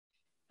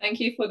Thank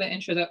you for the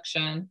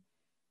introduction.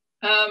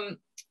 Um,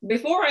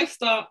 Before I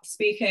start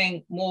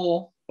speaking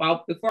more,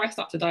 well, before I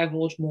start to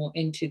divulge more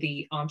into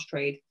the arms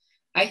trade,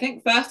 I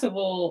think first of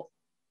all,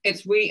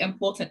 it's really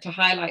important to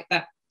highlight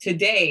that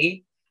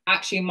today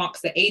actually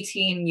marks the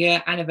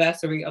 18-year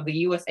anniversary of the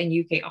US and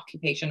UK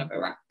occupation of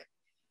Iraq,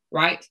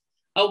 right?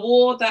 A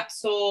war that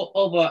saw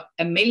over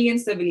 1 million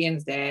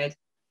civilians dead,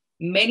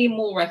 many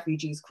more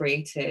refugees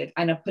created,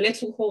 and a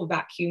political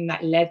vacuum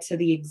that led to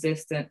the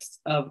existence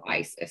of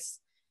ISIS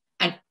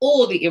and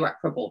all the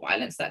irreparable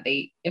violence that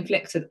they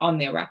inflicted on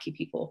the Iraqi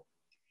people.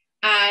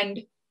 And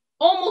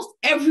almost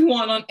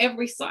everyone on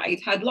every side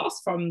had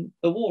lost from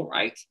the war,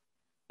 right?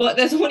 But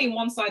there's only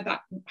one side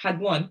that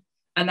had won,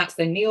 and that's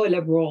the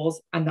neoliberals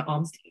and the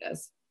arms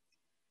dealers.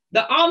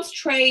 The arms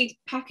trade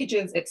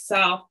packages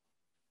itself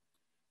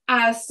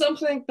as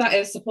something that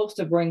is supposed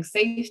to bring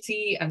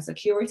safety and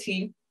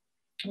security,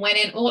 when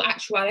in all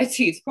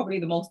actuality, it's probably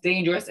the most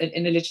dangerous and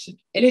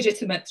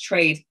illegitimate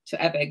trade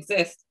to ever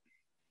exist.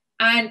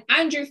 And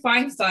Andrew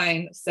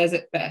Feinstein says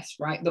it best,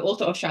 right? The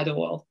author of Shadow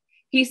World.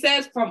 He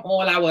says, from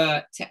all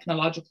our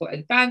technological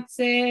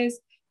advances,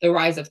 the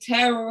rise of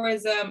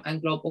terrorism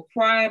and global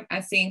crime,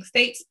 and seeing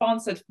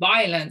state-sponsored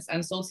violence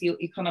and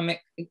socioeconomic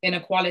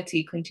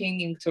inequality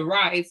continuing to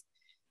rise,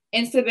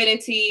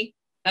 instability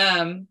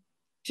to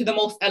the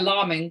most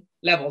alarming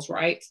levels,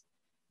 right?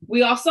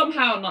 We are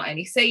somehow not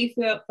any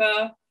safer,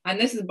 and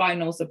this is by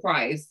no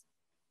surprise.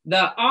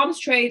 The arms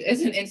trade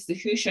is an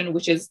institution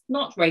which is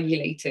not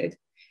regulated.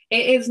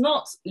 It is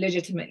not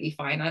legitimately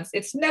financed.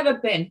 It's never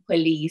been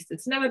policed.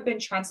 It's never been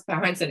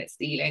transparent in its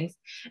dealings.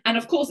 And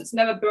of course, it's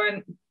never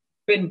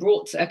been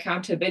brought to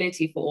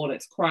accountability for all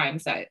its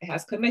crimes that it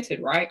has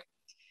committed, right?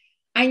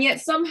 And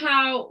yet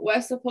somehow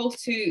we're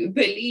supposed to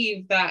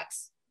believe that,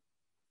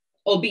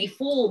 or be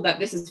fooled that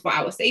this is for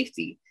our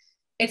safety.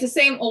 It's the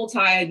same old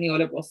tired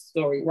neoliberal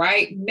story,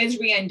 right?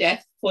 Misery and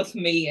death for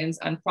the millions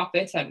and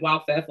profit and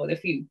welfare for the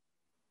few.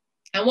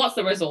 And what's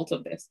the result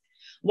of this?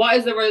 What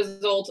is the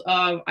result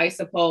of, I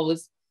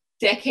suppose,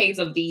 decades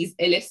of these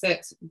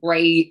illicit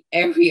gray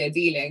area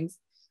dealings?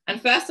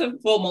 And first and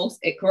foremost,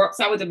 it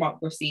corrupts our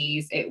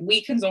democracies, it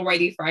weakens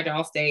already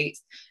fragile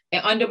states,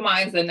 it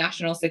undermines the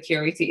national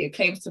security it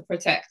claims to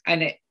protect,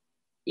 and it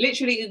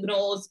literally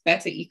ignores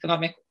better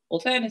economic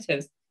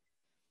alternatives.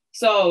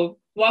 So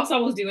whilst I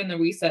was doing the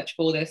research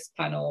for this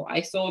panel,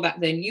 I saw that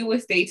the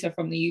newest data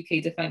from the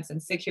UK defense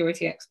and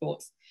security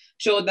exports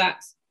showed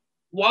that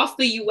whilst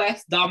the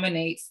US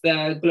dominates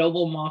the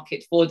global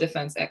market for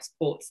defense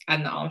exports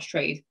and the arms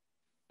trade,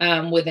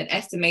 with an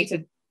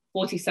estimated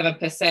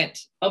 47%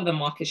 of the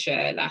market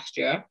share last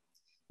year,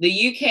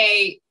 the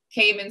UK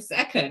came in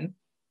second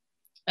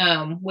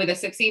with a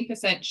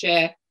 16%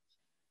 share.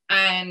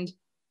 And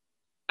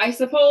I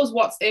suppose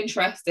what's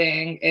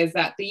interesting is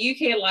that the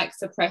UK likes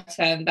to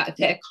pretend that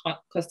their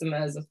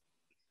customers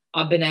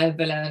are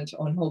benevolent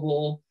or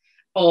noble,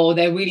 or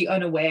they're really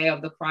unaware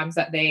of the crimes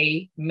that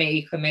they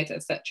may commit,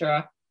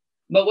 etc.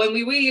 But when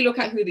we really look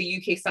at who the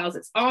UK sells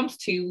its arms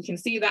to, we can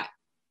see that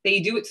they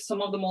do it to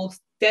some of the most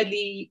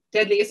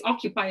deadliest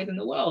occupiers in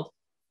the world.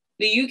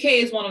 The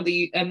US is one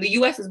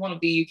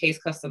of the UK's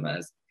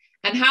customers.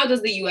 And how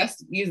does the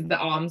US use the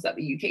arms that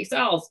the UK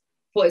sells?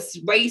 For its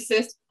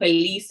racist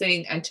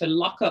policing and to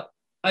lock up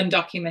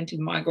undocumented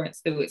migrants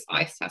through its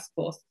ICE task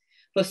force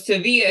for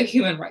severe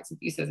human rights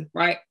abuses,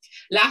 right?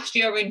 Last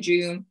year in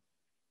June,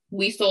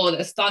 we saw the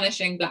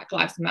astonishing Black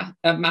Lives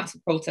Matter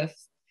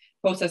protests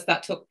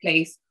that took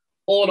place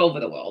all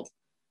over the world.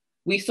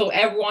 We saw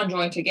everyone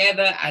join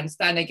together and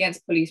stand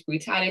against police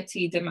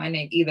brutality,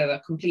 demanding either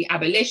the complete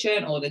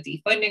abolition or the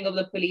defunding of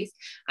the police,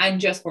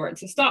 and just for it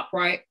to stop,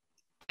 right?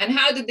 And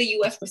how did the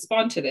US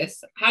respond to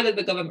this? How did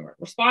the government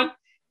respond?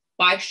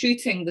 By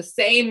shooting the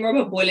same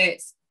rubber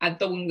bullets and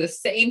throwing the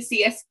same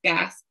CS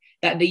gas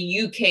that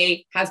the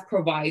UK has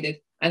provided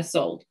and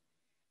sold.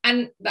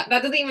 And that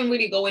doesn't even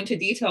really go into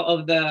detail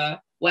of the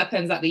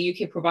weapons that the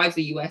UK provides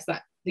the US,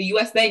 that the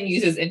US then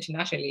uses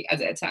internationally as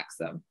it attacks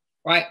them,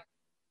 right?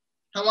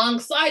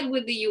 Alongside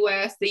with the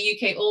US, the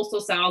UK also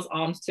sells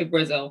arms to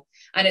Brazil.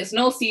 And it's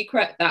no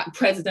secret that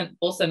President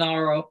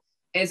Bolsonaro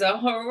is a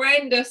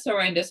horrendous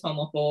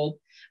homophobe,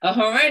 a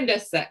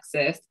horrendous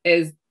sexist,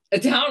 is a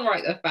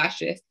downright a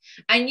fascist,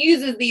 and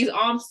uses these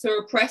arms to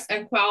repress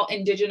and quell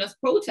indigenous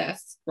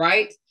protests,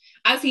 right?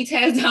 As he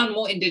tears down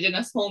more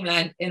indigenous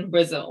homeland in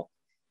Brazil.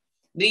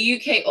 The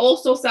UK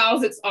also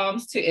sells its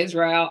arms to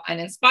Israel, and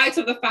in spite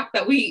of the fact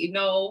that we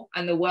know,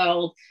 and the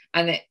world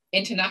and the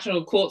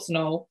international courts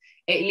know,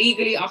 it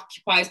legally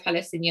occupies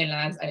Palestinian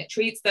lands and it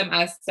treats them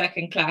as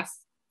second class,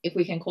 if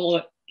we can call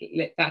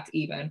it that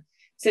even,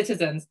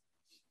 citizens.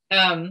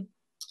 And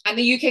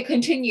the UK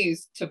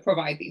continues to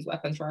provide these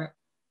weapons, right?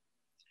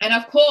 And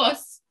of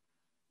course,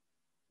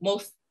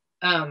 most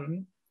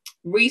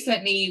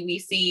recently, we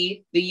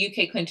see the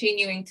UK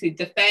continuing to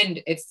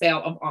defend its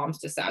sale of arms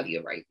to Saudi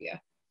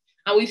Arabia.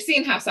 And we've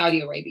seen how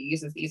Saudi Arabia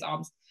uses these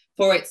arms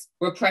for its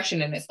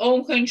repression in its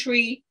own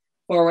country,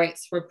 for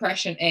its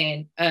repression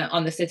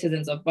on the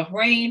citizens of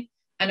Bahrain,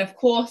 and of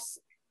course,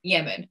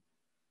 Yemen.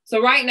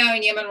 So right now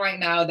in Yemen,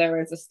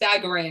 there is a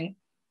staggering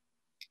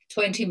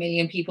 20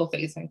 million people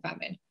facing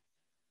famine.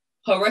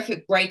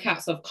 Horrific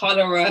breakouts of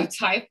cholera,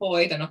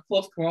 typhoid, and of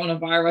course,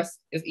 coronavirus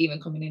is even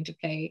coming into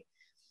play.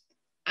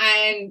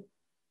 And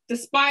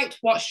despite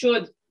what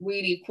should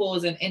really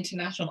cause an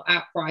international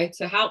outcry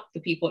to help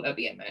the people of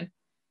Yemen,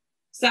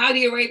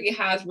 Saudi Arabia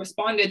has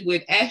responded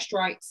with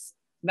airstrikes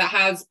that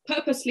has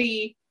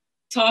purposely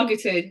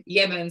targeted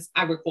Yemen's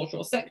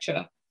agricultural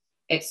sector,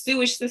 its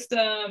sewage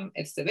system,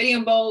 its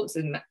civilian boats,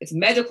 and its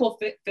medical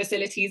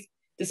facilities,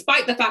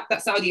 despite the fact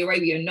that Saudi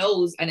Arabia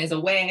knows and is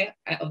aware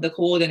of the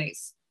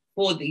coordinates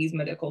for these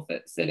medical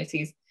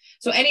facilities.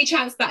 So any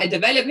chance that a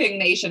developing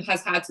nation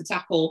has had to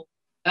tackle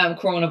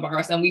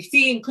coronavirus, and we've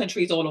seen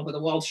countries all over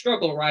the world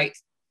struggle, right?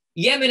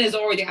 Yemen is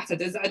already at a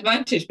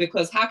disadvantage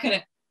because how can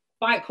it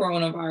fight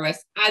coronavirus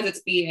as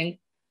it's being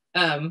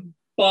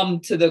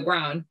bombed to the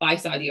ground by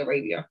Saudi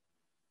Arabia?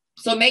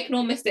 So make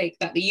no mistake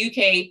that the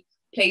UK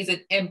plays an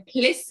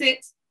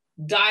implicit,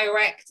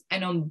 direct,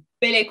 and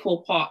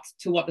umbilical part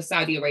to what the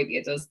Saudi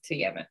Arabia does to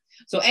Yemen.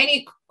 So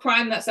any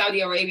crime that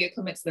Saudi Arabia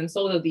commits, then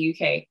so does the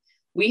UK.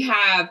 We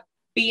have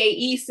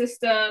BAE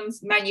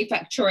Systems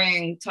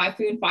manufacturing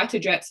Typhoon fighter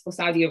jets for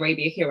Saudi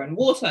Arabia here in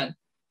Wharton.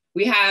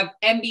 We have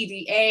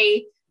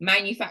MBDA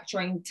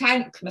manufacturing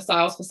tank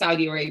missiles for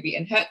Saudi Arabia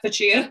in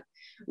Hertfordshire.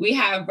 We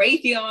have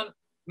Raytheon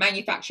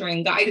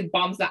manufacturing guided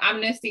bombs that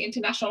Amnesty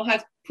International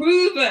has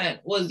proven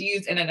was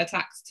used in an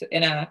attack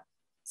in a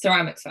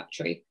ceramics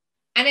factory.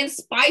 And in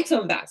spite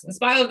of that, in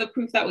spite of the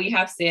proof that we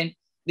have seen,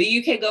 the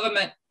UK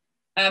government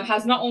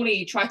has not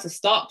only tried to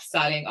stop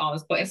selling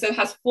arms, but instead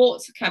has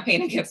fought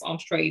campaign against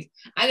arms trade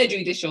and the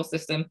judicial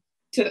system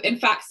to, in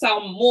fact,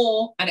 sell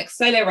more and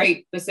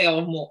accelerate the sale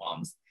of more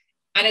arms.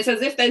 And it's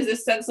as if there's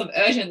this sense of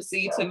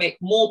urgency to make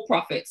more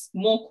profits,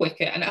 more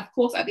quicker, and of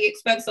course, at the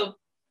expense of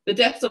the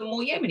deaths of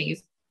more Yemenis.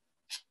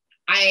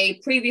 I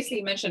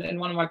previously mentioned in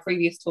one of my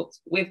previous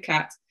talks with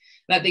Kat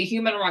that the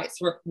Human Rights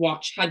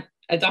Watch had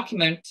a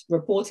document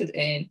reported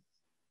in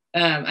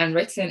and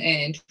written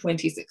in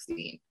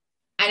 2016.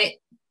 And it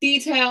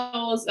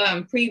details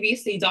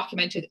previously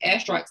documented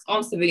airstrikes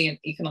on civilian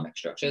economic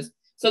structures.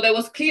 So there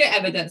was clear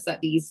evidence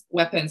that these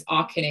weapons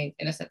are killing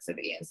innocent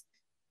civilians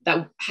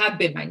that have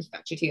been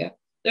manufactured here.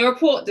 The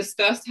report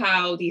discussed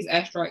how these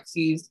airstrikes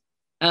used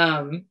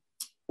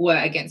were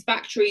against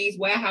factories,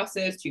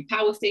 warehouses, 2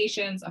 power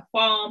stations, a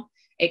farm.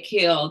 It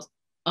killed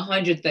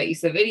 130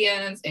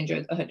 civilians,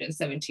 injured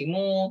 170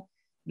 more.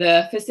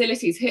 The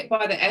facilities hit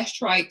by the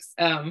airstrikes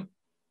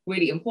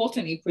really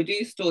importantly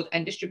produced, stored,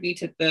 and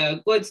distributed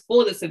the goods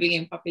for the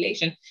civilian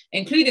population,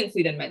 including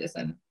food and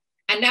medicine.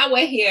 And now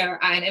we're here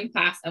at an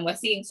impasse and we're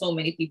seeing so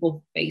many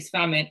people face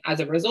famine as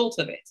a result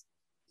of it.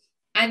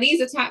 And these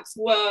attacks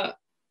were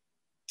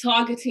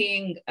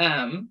targeting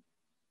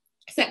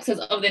sectors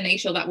of the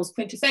nation that was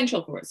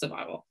quintessential for its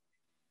survival.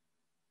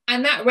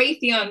 And that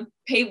Raytheon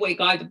paveway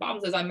guided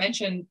bombs, as I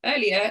mentioned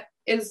earlier,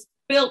 is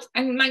built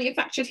and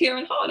manufactured here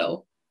in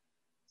Harlow.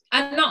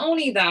 And not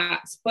only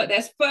that, but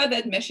there's further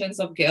admissions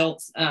of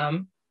guilt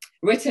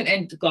written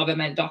in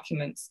government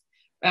documents,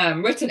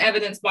 written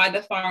evidence by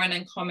the Foreign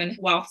and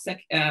Commonwealth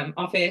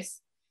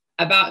Office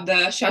about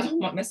the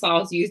Shadow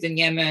missiles used in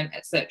Yemen,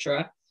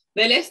 etc.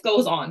 The list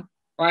goes on,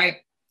 right?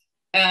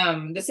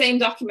 The same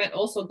document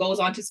also goes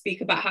on to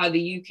speak about how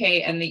the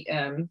UK and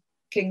the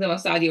Kingdom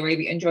of Saudi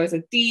Arabia enjoys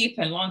a deep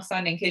and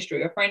long-standing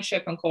history of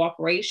friendship and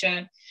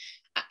cooperation.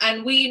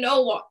 And we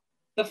know what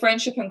the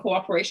friendship and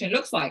cooperation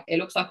looks like. It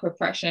looks like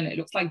repression, it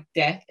looks like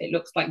death, it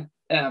looks like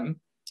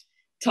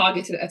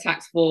targeted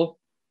attacks for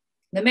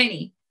the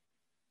many.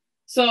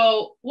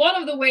 So one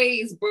of the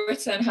ways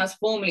Britain has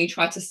formally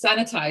tried to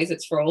sanitize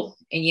its role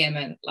in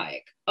Yemen,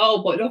 like,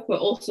 oh, but look, we're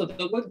also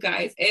the good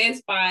guys,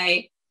 is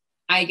by,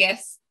 I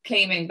guess,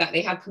 claiming that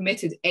they have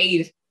committed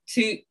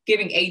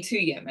giving aid to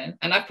Yemen.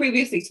 And I've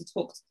previously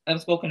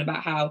spoken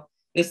about how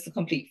this is a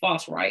complete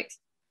farce, right?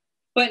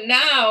 But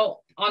now,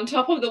 on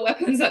top of the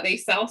weapons that they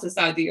sell to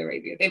Saudi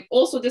Arabia, they've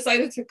also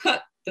decided to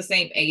cut the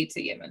same aid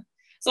to Yemen.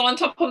 So on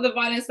top of the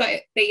violence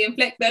that they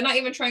inflict, they're not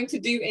even trying to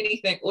do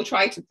anything or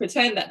try to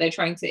pretend that they're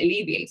trying to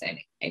alleviate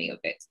any of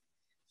it.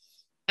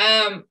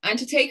 And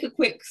to take a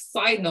quick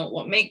side note,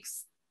 what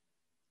makes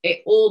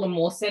it all the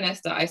more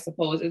sinister, I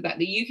suppose, is that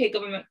the UK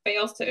government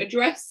fails to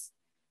address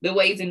the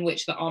ways in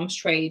which the arms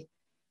trade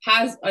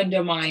has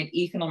undermined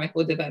economic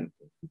or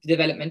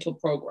developmental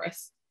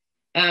progress.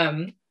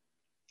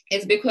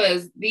 Is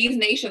because these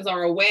nations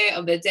are aware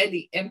of the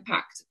deadly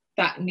impact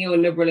that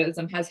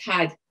neoliberalism has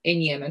had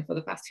in Yemen for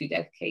the past 2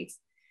 decades.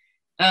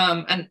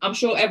 And I'm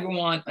sure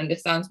everyone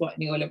understands what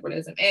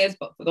neoliberalism is,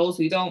 but for those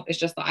who don't, it's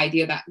just the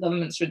idea that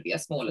governments should be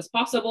as small as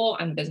possible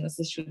and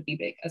businesses should be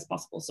big as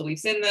possible. So we've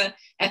seen the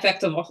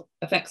effects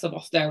of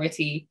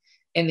austerity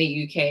in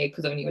the UK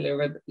because of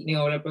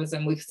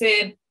neoliberalism. We've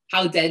seen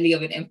how deadly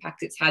of an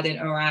impact it's had in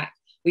Iraq.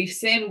 We've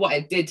seen what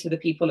it did to the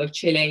people of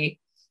Chile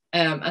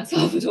and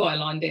Salvador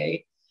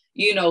Allende.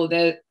 You know,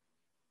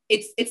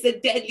 it's the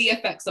deadly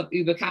effects of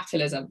uber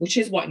capitalism, which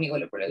is what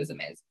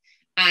neoliberalism is.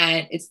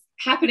 And it's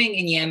happening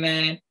in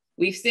Yemen.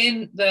 We've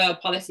seen the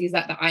policies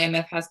that the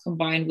IMF has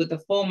combined with the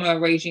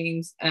former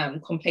regime's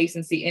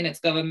complacency in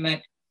its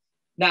government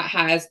that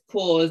has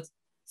caused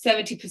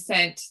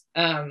 70%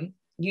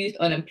 youth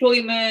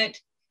unemployment,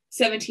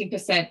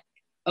 17%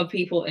 of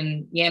people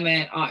in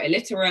Yemen are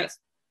illiterate.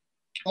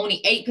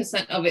 Only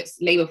 8% of its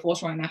labor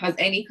force right now has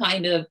any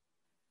kind of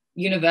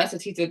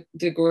university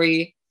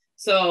degree.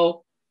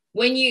 So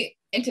when you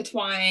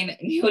intertwine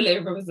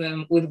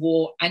neoliberalism with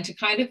war, and to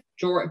kind of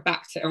draw it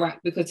back to Iraq,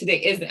 because today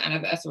is the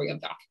anniversary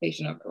of the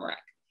occupation of Iraq,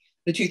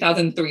 the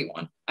 2003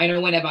 one. I know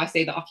whenever I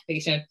say the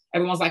occupation,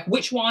 everyone's like,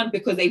 which one?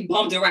 Because they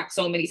bombed Iraq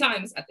so many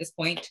times at this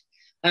point.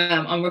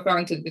 I'm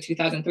referring to the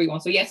 2003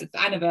 one. So yes, it's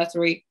the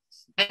anniversary.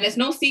 And it's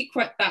no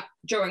secret that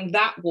during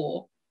that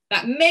war,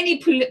 that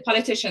many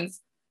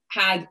politicians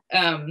had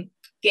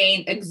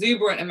gained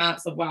exuberant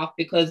amounts of wealth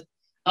because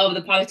of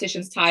the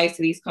politicians' ties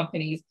to these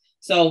companies.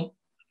 So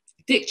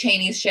Dick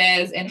Cheney's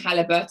shares in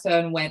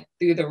Halliburton went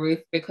through the roof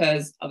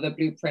because of the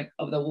blueprint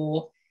of the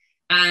war.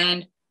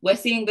 And we're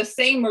seeing the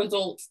same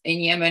results in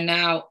Yemen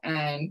now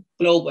and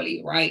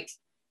globally, right?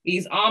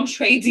 These arms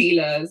trade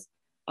dealers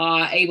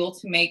are able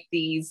to make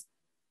these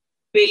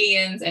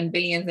billions and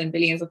billions and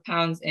billions of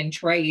pounds in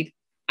trade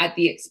at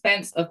the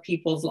expense of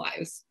people's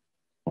lives.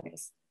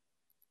 Yes.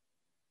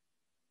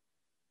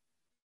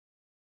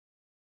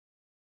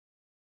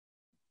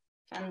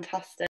 Fantastic.